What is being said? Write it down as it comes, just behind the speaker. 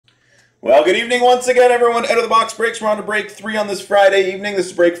Well, good evening once again, everyone. Out of the box breaks. We're on to break 3 on this Friday evening. This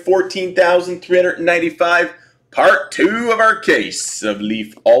is break 14,395, part 2 of our case of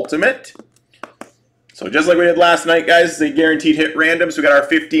Leaf Ultimate. So just like we did last night, guys, it's a guaranteed hit random. So we got our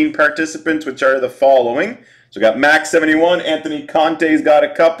 15 participants, which are the following. So we got Max71, Anthony Conte's got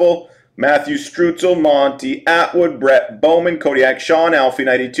a couple, Matthew Strutzel, Monty Atwood, Brett Bowman, Kodiak Sean,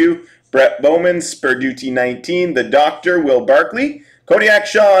 Alfie92, Brett Bowman, Spurduty19, The Doctor, Will Barkley, Kodiak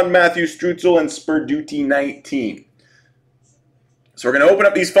Sean, Matthew Strutzel, and Spurduty19. So we're going to open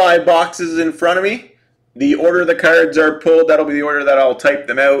up these 5 boxes in front of me. The order the cards are pulled, that'll be the order that I'll type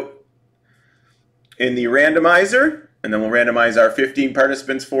them out in the randomizer. And then we'll randomize our 15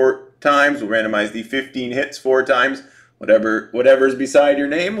 participants 4 times. We'll randomize the 15 hits 4 times. Whatever's beside your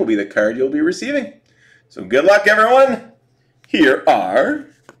name will be the card you'll be receiving. So good luck, everyone. Here are,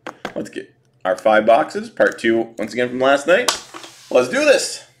 let's get our 5 boxes. Part 2, once again, from last night. Let's do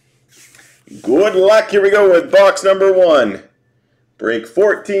this. Good luck. Here we go with box number 1. Break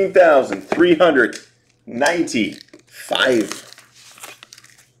 14,395.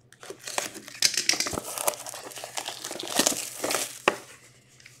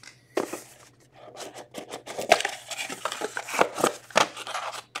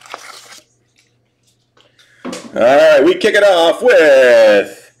 All right, we kick it off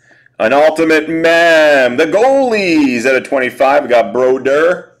with an Ultimate Mem. The goalies at a 25. We got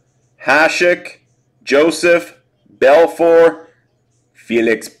Broder, Hasek, Joseph, Belfour,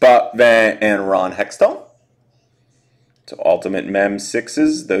 Felix Potvin, and Ron Hextall. So Ultimate Mem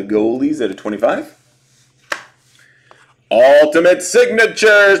 6s, the goalies at a 25. Ultimate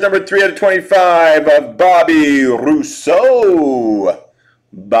Signatures, number 3 out of 25 of Bobby Rousseau.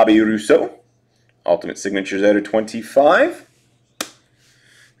 Bobby Rousseau. Ultimate Signatures out of 25.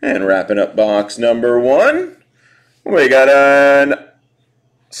 And wrapping up box number 1, we got an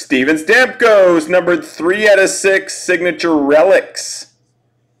Steven Stamkos, number 3 out of 6, Signature Relics.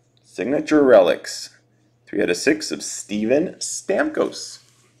 Signature Relics. 3 out of 6 of Steven Stamkos.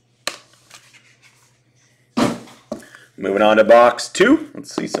 Moving on to box 2,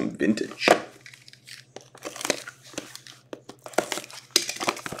 let's see some vintage.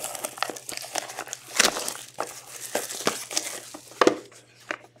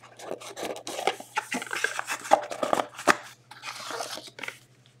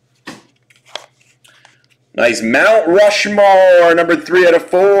 Nice Mount Rushmore, number 3 out of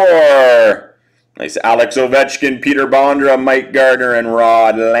 4. Nice Alex Ovechkin, Peter Bondra, Mike Gardner, and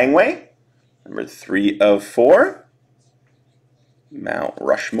Rod Langway. Number 3 of 4. Mount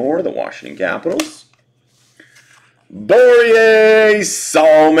Rushmore, the Washington Capitals. Borje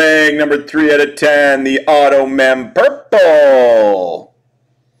Salming, number 3 out of 10, the Auto Mem Purple.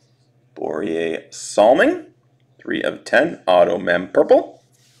 Borje Salming, 3 of 10, Auto Mem Purple.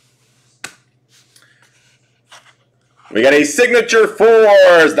 We got a Signature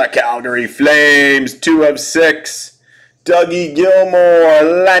 4s, the Calgary Flames, 2 of 6. Dougie Gilmore,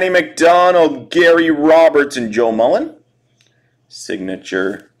 Lanny McDonald, Gary Roberts, and Joe Mullen.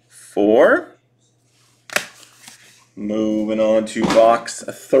 Signature 4. Moving on to box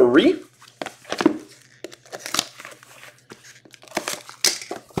 3.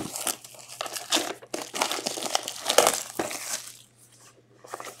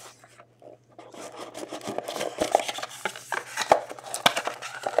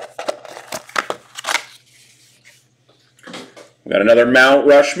 We got another Mount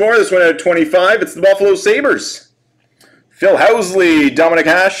Rushmore. This one at 25. It's the Buffalo Sabres. Phil Housley, Dominic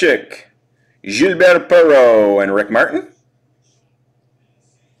Hasek, Gilbert Perreault, and Rick Martin.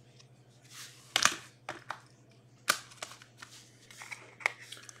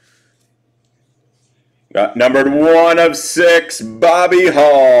 Got numbered 1 of 6, Bobby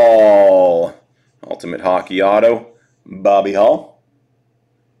Hall. Ultimate Hockey Auto, Bobby Hall.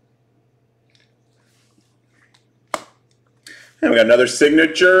 And we got another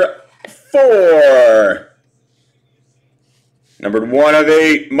Signature 4. Numbered 1 of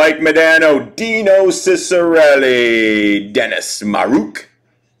 8, Mike Modano, Dino Ciccarelli, Dennis Marouk,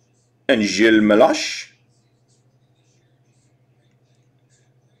 and Gilles Meloche.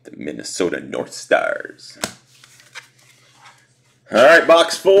 The Minnesota North Stars. All right,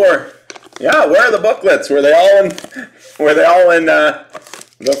 box 4. Yeah, where are the booklets? Were they all in the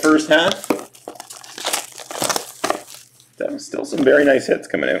first half? Still some very nice hits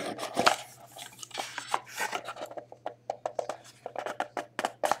coming out.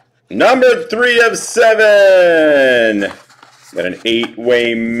 Number 3 of 7. Got an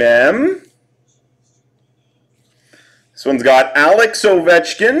 8-way mem. This one's got Alex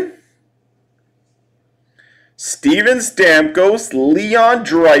Ovechkin, Steven Stamkos, Leon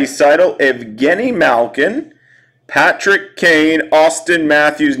Draisaitl, Evgeny Malkin, Patrick Kane, Austin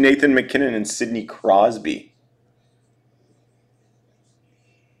Matthews, Nathan McKinnon, and Sidney Crosby.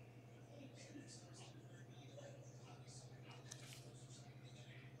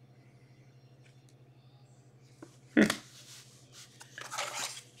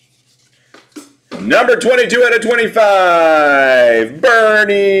 Number 22 out of 25,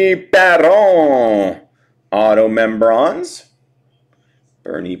 Bernie Perron. Auto Membrons,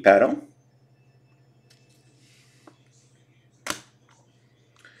 Bernie Perron.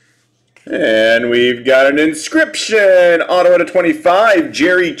 And we've got an inscription, auto out of 25,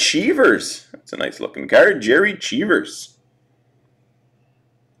 Jerry Cheevers. That's a nice looking card, Jerry Cheevers.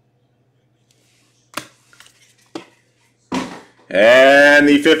 And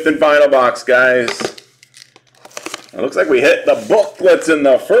the fifth and final box, guys. It looks like we hit the booklets in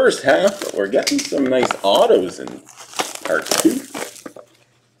the first half, but we're getting some nice autos in part 2.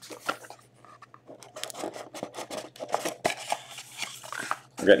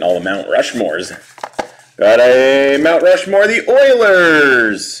 We're getting all the Mount Rushmores. Got a Mount Rushmore, the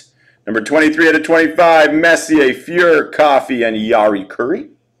Oilers. Number 23 out of 25, Messier, Fuhr, Coffey, and Yari Curry.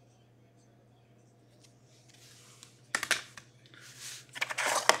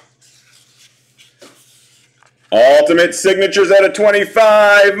 Ultimate Signatures out of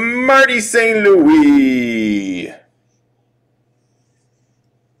 25, Marty St. Louis.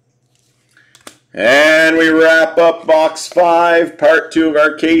 And we wrap up box 5, part 2 of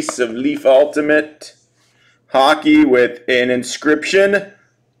our case of Leaf Ultimate Hockey with an inscription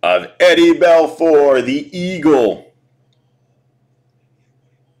of Eddie Belfour, the Eagle.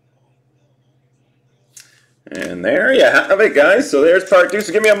 And there you have it, guys. So there's part 2.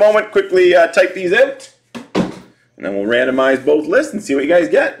 So give me a moment, quickly type these out. And then we'll randomize both lists and see what you guys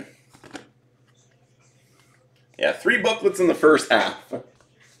get. Yeah, 3 booklets in the first half.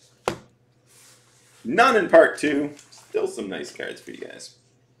 None in part 2. Still some nice cards for you guys.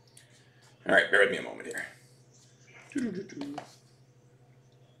 All right, bear with me a moment here.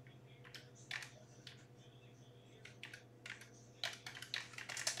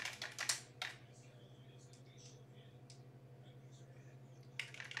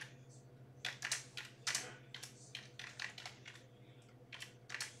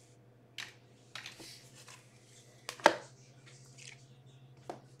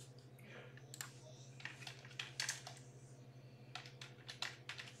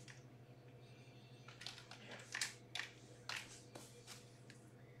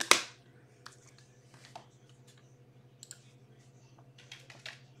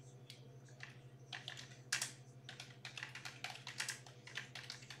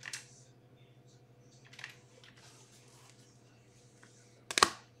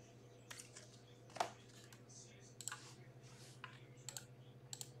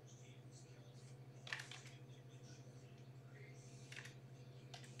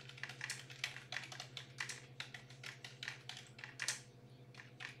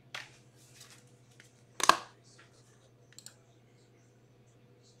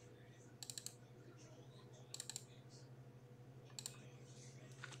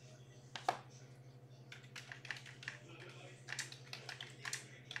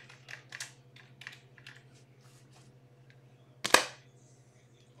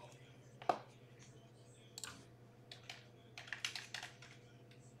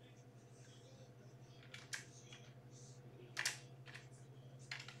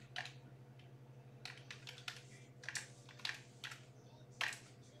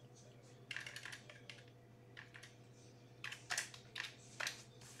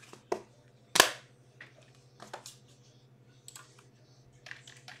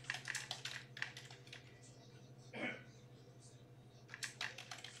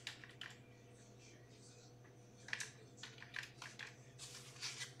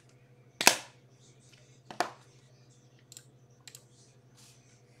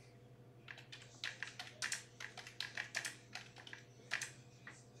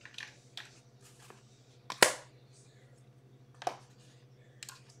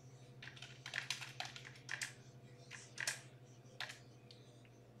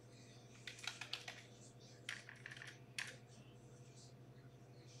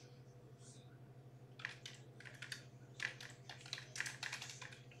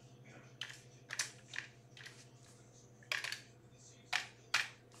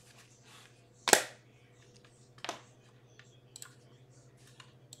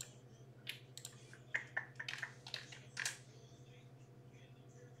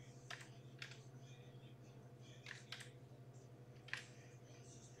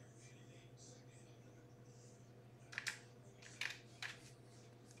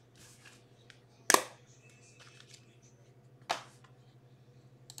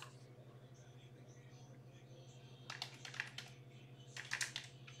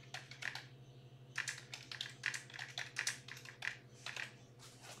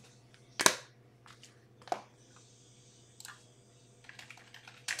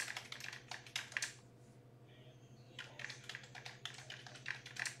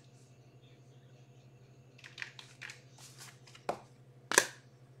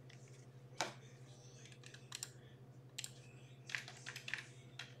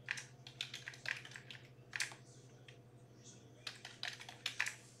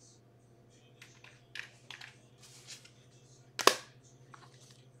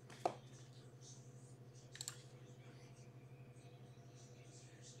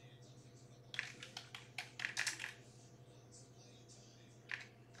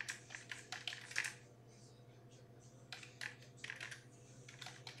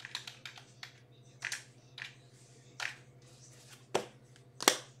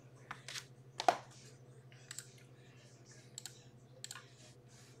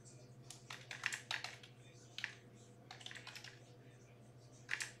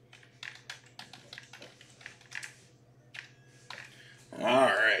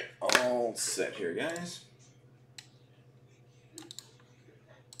 here, guys.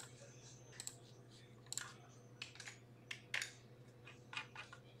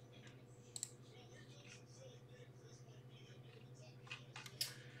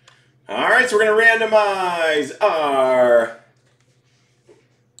 All right, so we're going to randomize our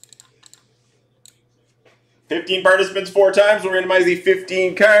 15 participants 4 times. We'll randomize the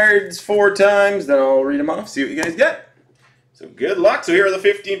 15 cards 4 times. Then I'll read them off, see what you guys get. So good luck. So here are the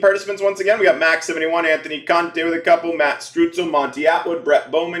 15 participants once again. We got Max 71, Anthony Conte with a couple, Matt Strutzel, Monty Atwood,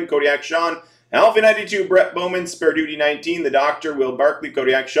 Brett Bowman, Kodiak Sean, Alpha 92, Brett Bowman, Spare Duty 19, The Doctor, Will Barkley,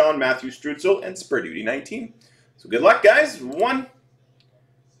 Kodiak Sean, Matthew Strutzel, and Spare Duty 19. So good luck, guys. 1,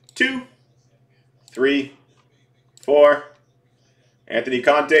 2, 3, 4. Anthony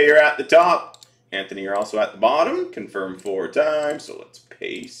Conte, you're at the top. Anthony, you're also at the bottom. Confirm 4 times. So let's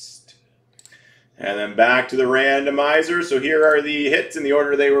paste. And then back to the randomizer. So here are the hits in the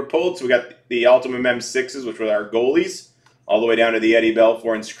order they were pulled. So we got the Ultimate M6s, which were our goalies, all the way down to the Eddie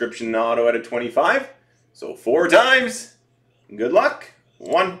Belfour Inscription Auto at a 25. So 4 times. Good luck.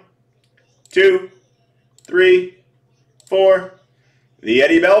 1, 2, 3, 4. The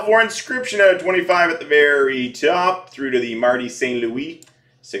Eddie Belfour Inscription at a 25 at the very top, through to the Marty St. Louis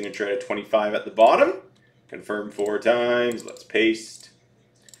signature at a 25 at the bottom. Confirm 4 times. Let's paste.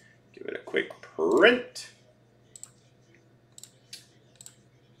 Give it a quick print.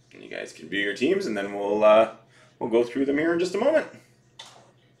 And you guys can view your teams, and then we'll go through them here in just a moment.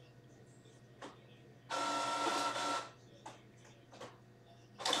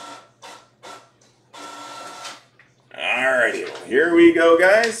 Alrighty, well, here we go,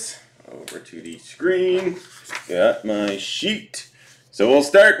 guys. Over to the screen. Got my sheet. So we'll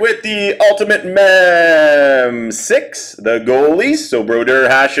start with the Ultimate Mem 6, the goalies. So Brodeur,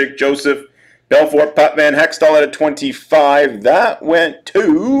 Hasek, Joseph, Belfour, Pat Van Hextall at a 25. That went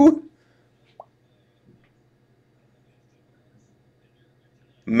to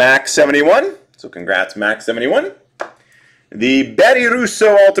Max 71. So congrats, Max 71. The Betty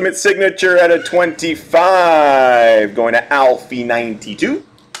Russo Ultimate Signature at a 25, going to Alfie 92.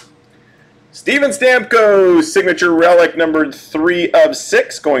 Steven Stamkos Signature Relic numbered 3 of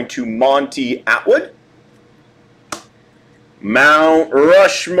 6, going to Monty Atwood. Mount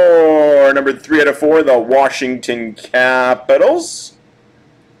Rushmore numbered 3 out of 4, the Washington Capitals.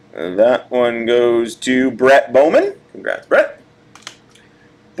 That one goes to Brett Bowman. Congrats, Brett.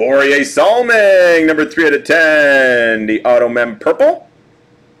 Borje Salming, number 3 out of 10, the Auto Mem Purple,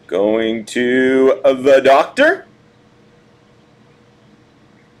 going to the Doctor.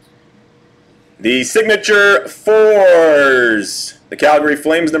 The Signature 4s, the Calgary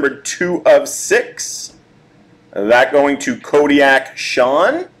Flames, number 2 of 6, that going to Kodiak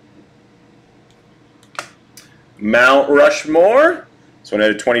Sean. Mount Rushmore, this one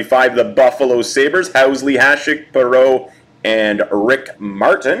out of 25, the Buffalo Sabres, Housley, Hasek, Perreault, and Rick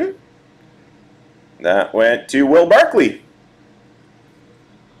Martin. That went to Will Barkley.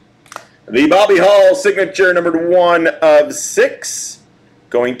 The Bobby Hull Signature numbered 1 of 6,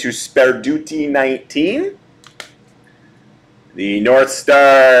 going to Spare Duty 19. The North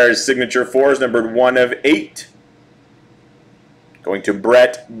Stars Signature 4s numbered 1 of 8, going to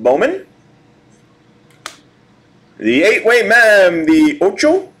Brett Bowman. The 8-way Mem, the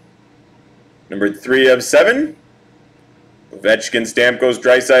Ocho, numbered 3 of 7. Ovechkin, Stamkos,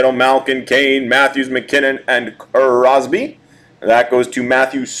 Draisaitl, Malkin, Kane, Matthews, McKinnon, and Crosby. That goes to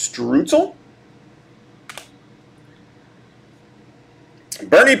Matthew Strutzel.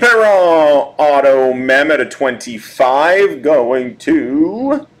 Bernie Perron Auto Mem at a 25, going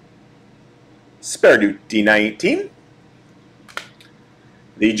to Spare Duty 19.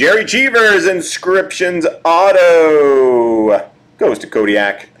 The Jerry Cheevers Inscriptions Auto goes to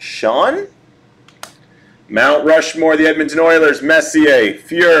Kodiak Sean. Mount Rushmore, the Edmonton Oilers, Messier,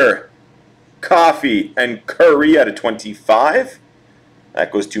 Fuhr, Coffey, and Curry at a 25.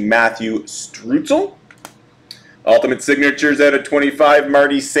 That goes to Matthew Strutzel. Ultimate Signatures at a 25,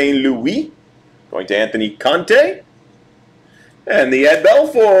 Marty St. Louis, going to Anthony Conte. And the Ed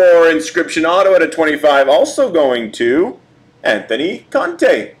Belfour Inscription Auto at a 25, also going to Anthony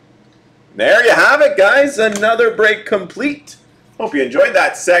Conte. There you have it, guys. Another break complete. Hope you enjoyed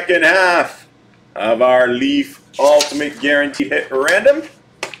that second half of our Leaf Ultimate Guaranteed Hit Random.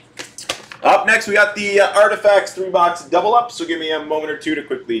 Up next, we got the Artifacts 3-box double up. So give me a moment or two to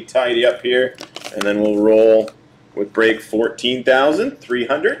quickly tidy up here, and then we'll roll with break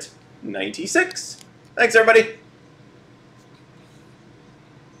 14,396. Thanks, everybody.